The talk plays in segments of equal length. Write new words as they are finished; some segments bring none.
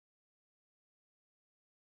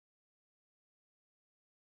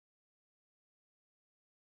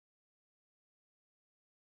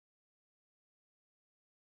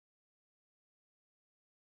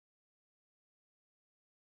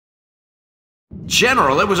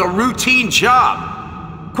General, it was a routine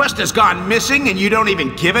job. Quest has gone missing and you don't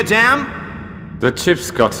even give a damn? The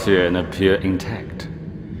chips got here and appear intact.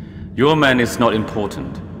 Your man is not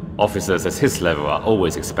important. Officers at his level are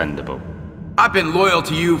always expendable. I've been loyal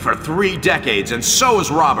to you for 3 decades, and so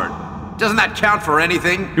is Robert. Doesn't that count for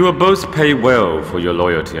anything? You will both pay well for your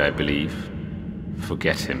loyalty, I believe.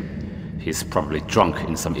 Forget him. He's probably drunk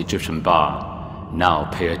in some Egyptian bar. Now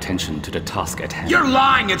pay attention to the task at hand. You're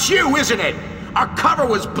lying! It's you, isn't it? Our cover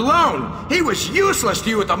was blown! He was useless to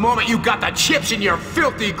you at the moment you got the chips in your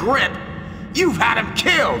filthy grip! You've had him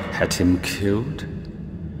killed! Had him killed?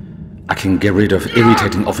 I can get rid of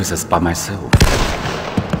irritating officers by myself.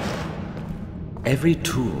 Every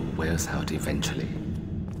tool wears out eventually.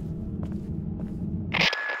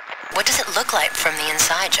 What does it look like from the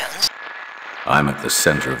inside, Jones? I'm at the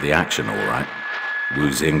center of the action, all right. Wu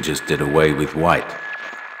Xing just did away with White.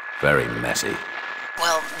 Very messy.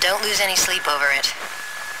 Well, don't lose any sleep over it.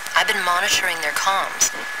 I've been monitoring their comms,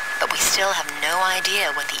 but we still have no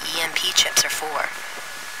idea what the EMP chips are for.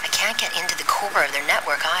 I can't get into the core of their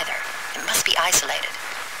network either. It must be isolated.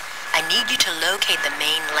 I need you to locate the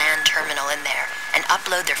main LAN terminal in there and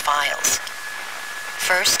upload their files.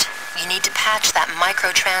 First, you need to patch that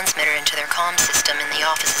micro-transmitter into their comm system in the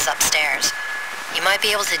offices upstairs. You might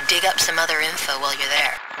be able to dig up some other info while you're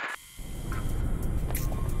there.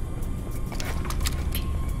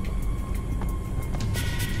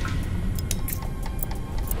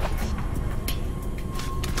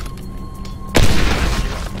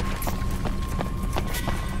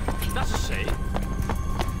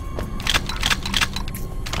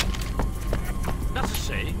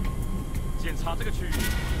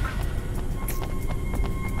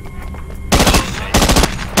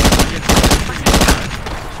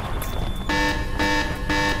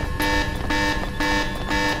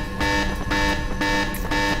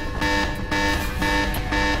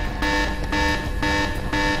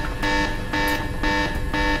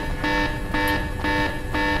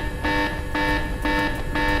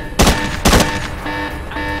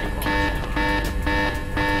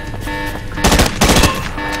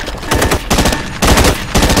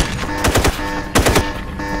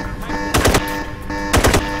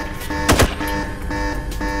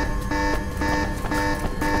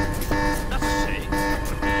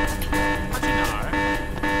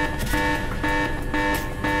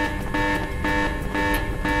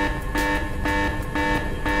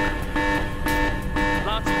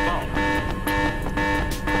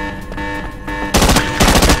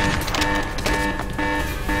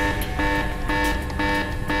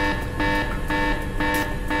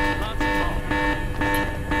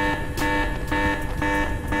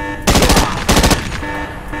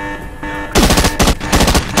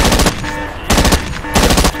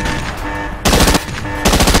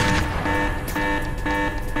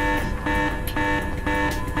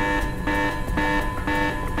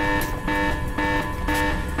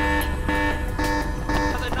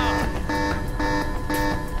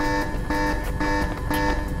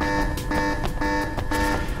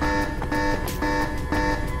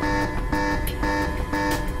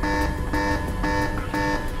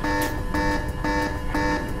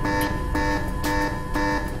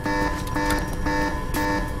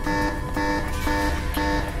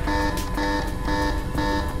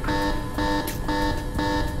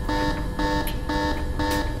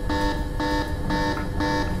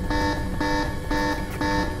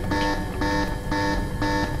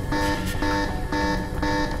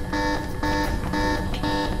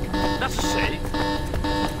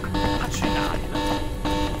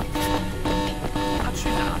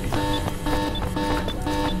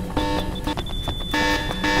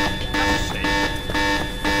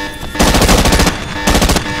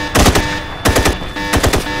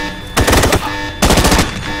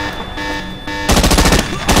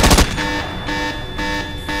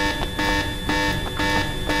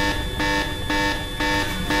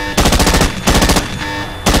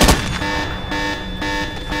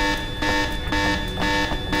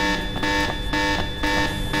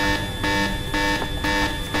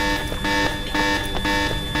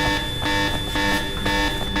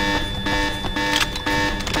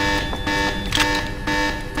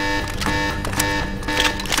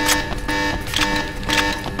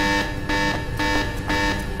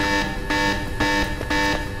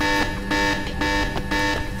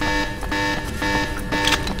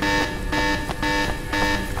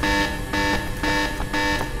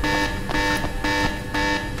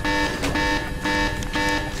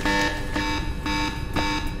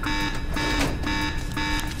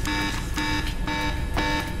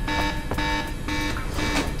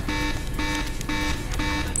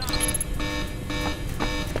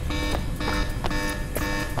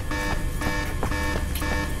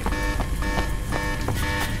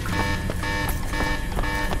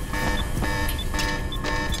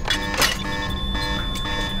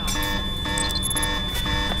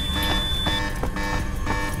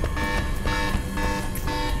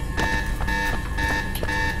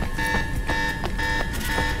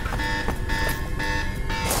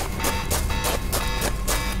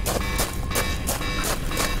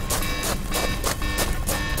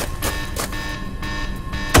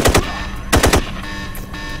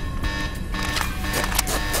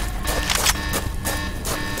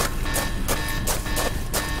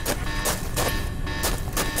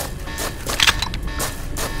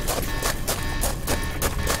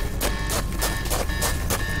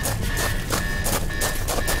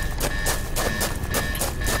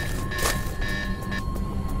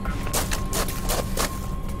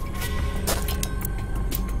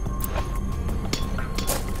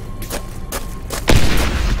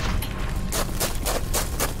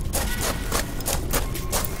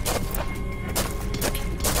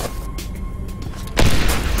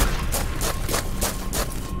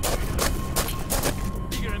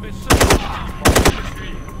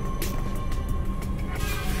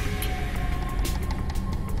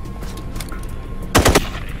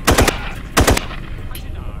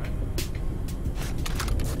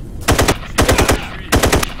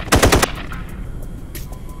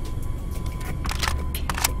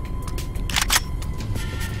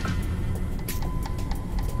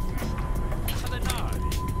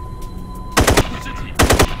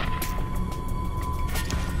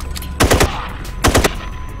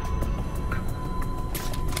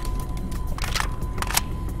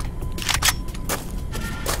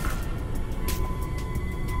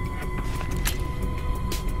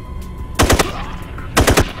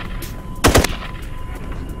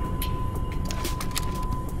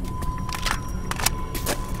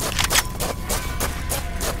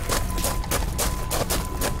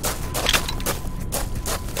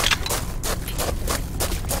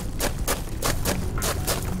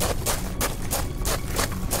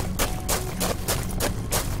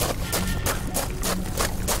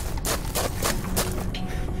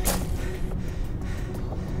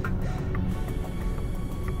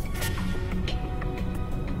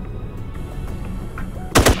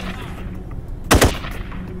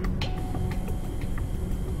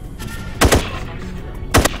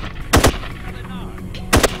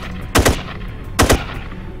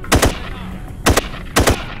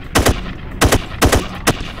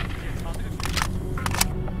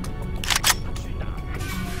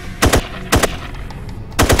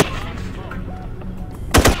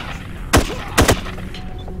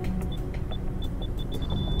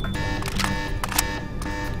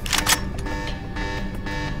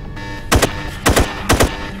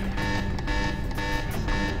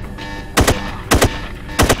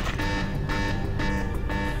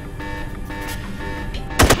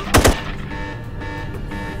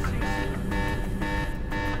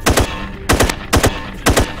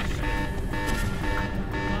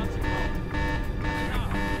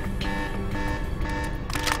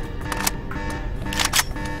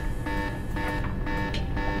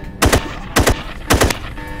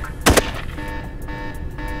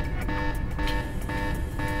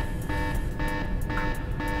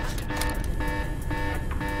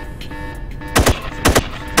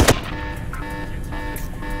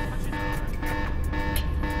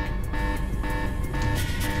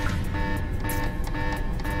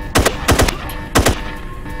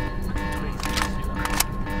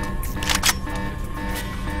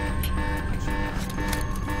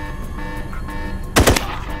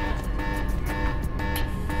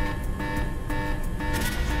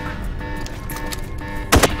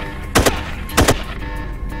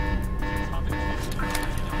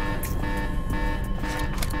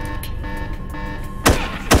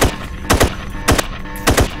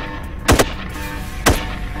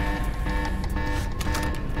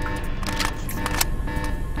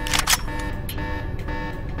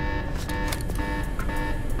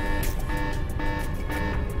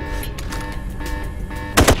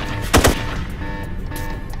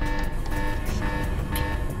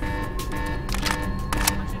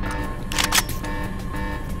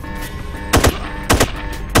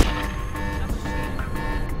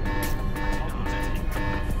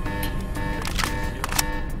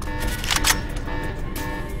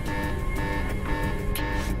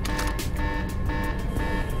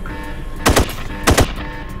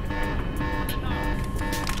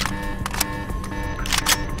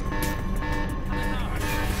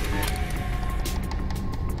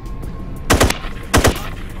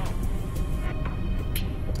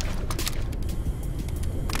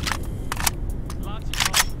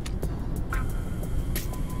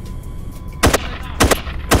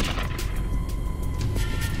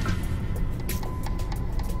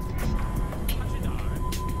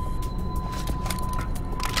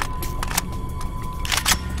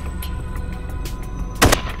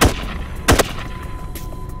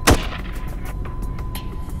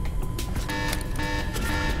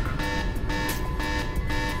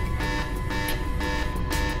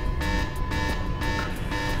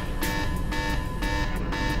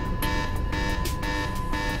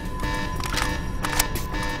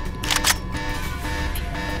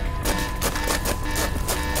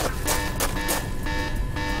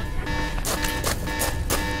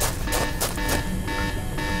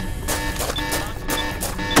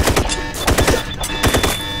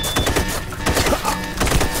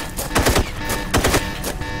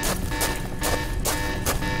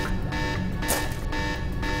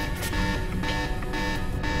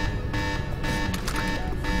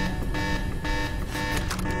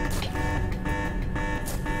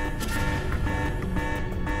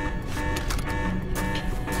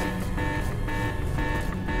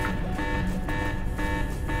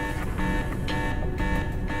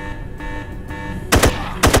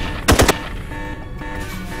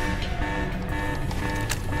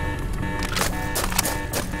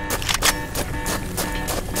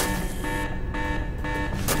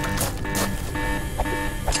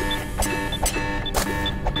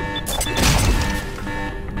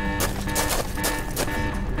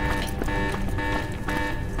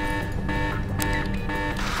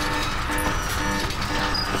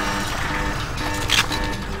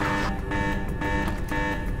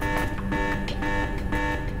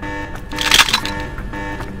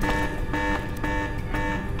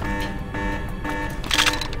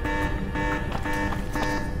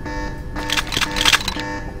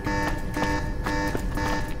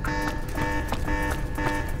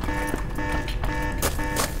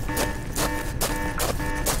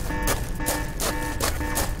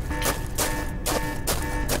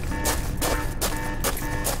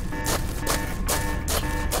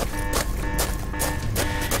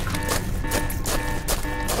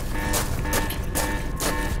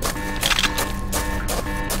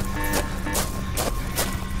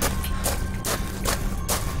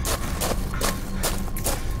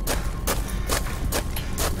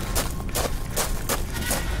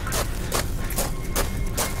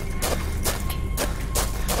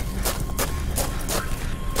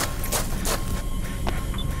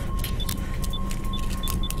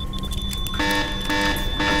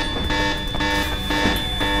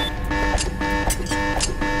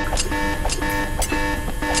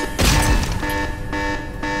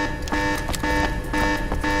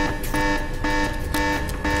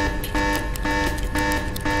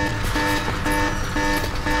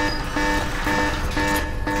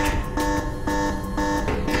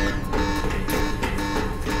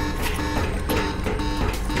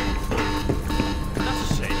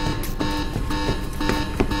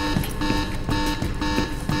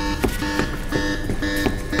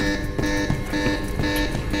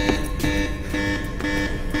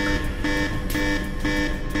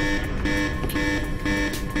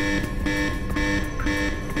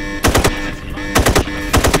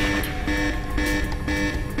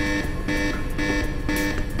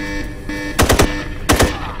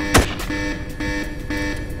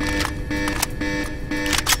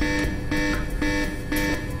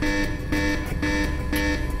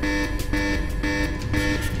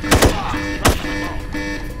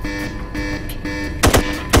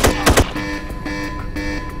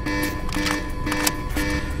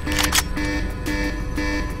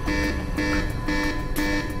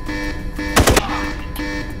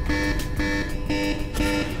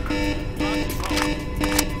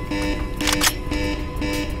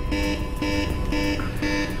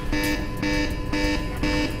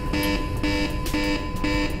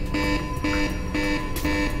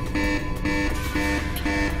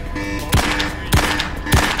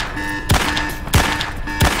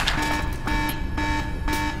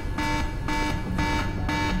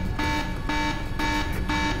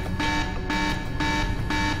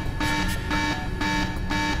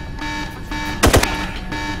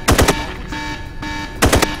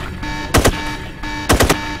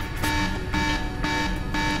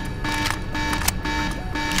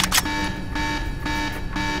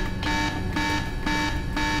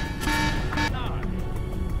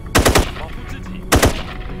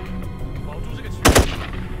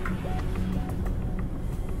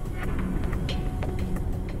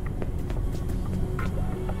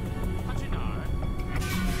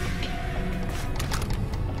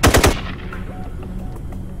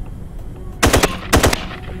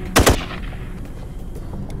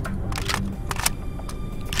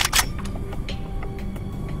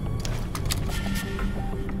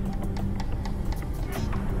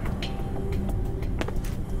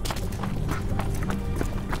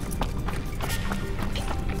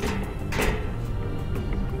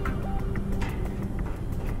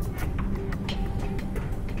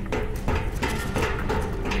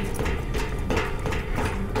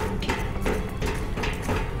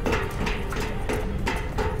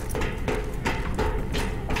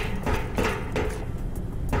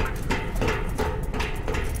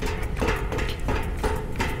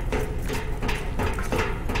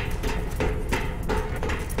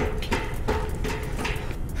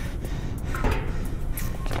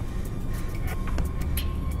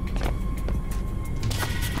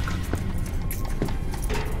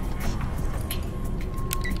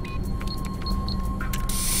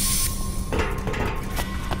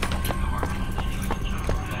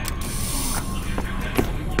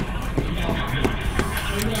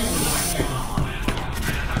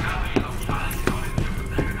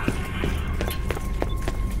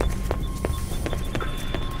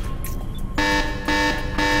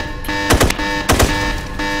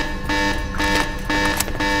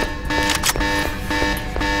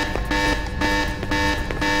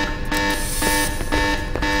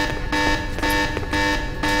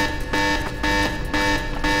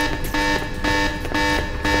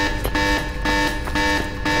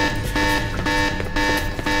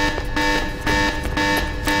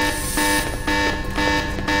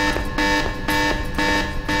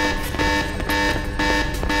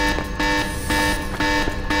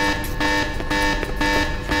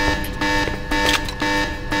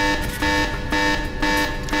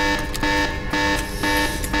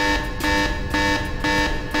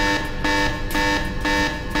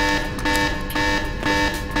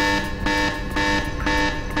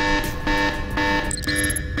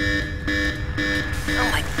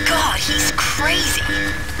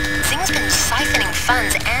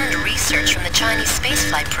 funds and research from the Chinese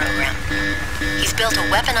spaceflight program. He's built a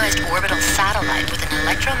weaponized orbital satellite with an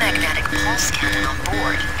electromagnetic pulse cannon on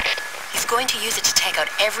board. He's going to use it to take out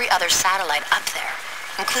every other satellite up there,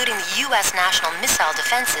 including the U.S. National Missile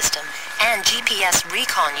Defense System and GPS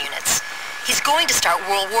recon units. He's going to start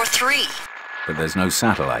World War III. But there's no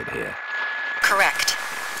satellite here. Correct.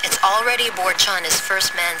 It's already aboard China's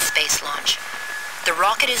first manned space launch. The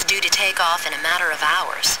rocket is due to take off in a matter of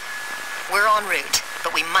hours. We're en route,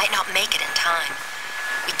 but we might not make it in time.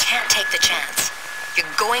 We can't take the chance. You're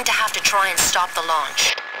going to have to try and stop the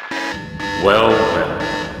launch. Well,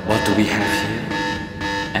 what do we have here?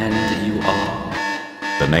 And you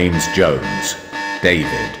are? The name's Jones.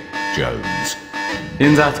 David Jones.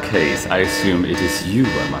 In that case, I assume it is you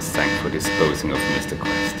I must thank for disposing of Mr.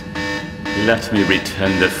 Quest. Let me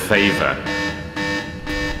return the favor.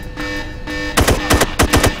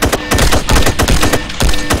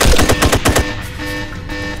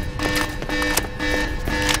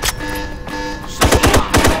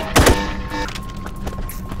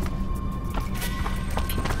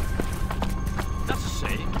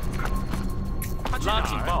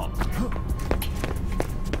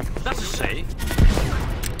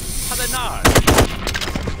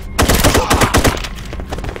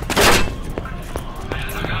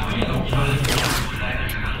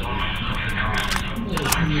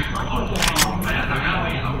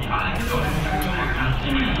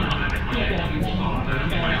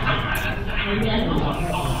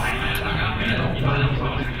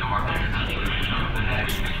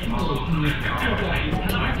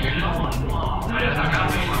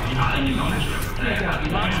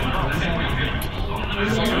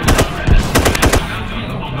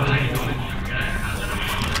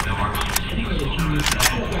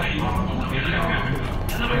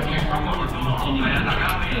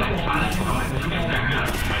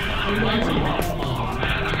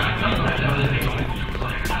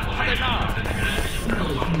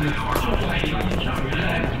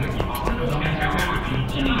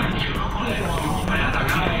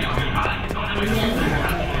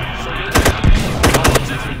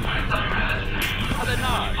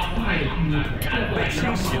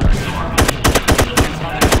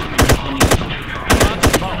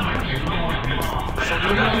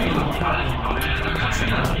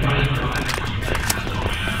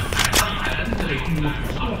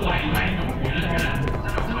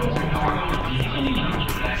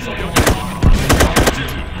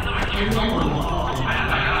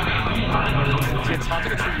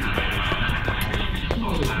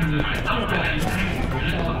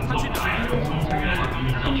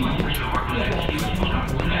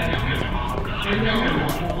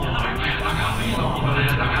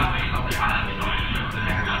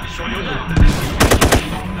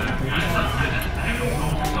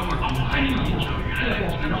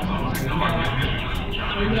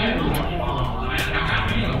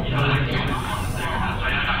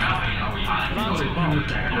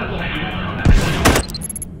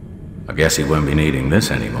 I guess he won't be needing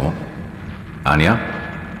this anymore. Anya?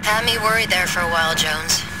 Had me worried there for a while,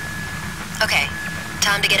 Jones. Okay,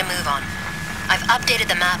 time to get a move on. I've updated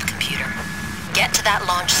the map computer. Get to that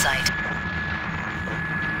launch site.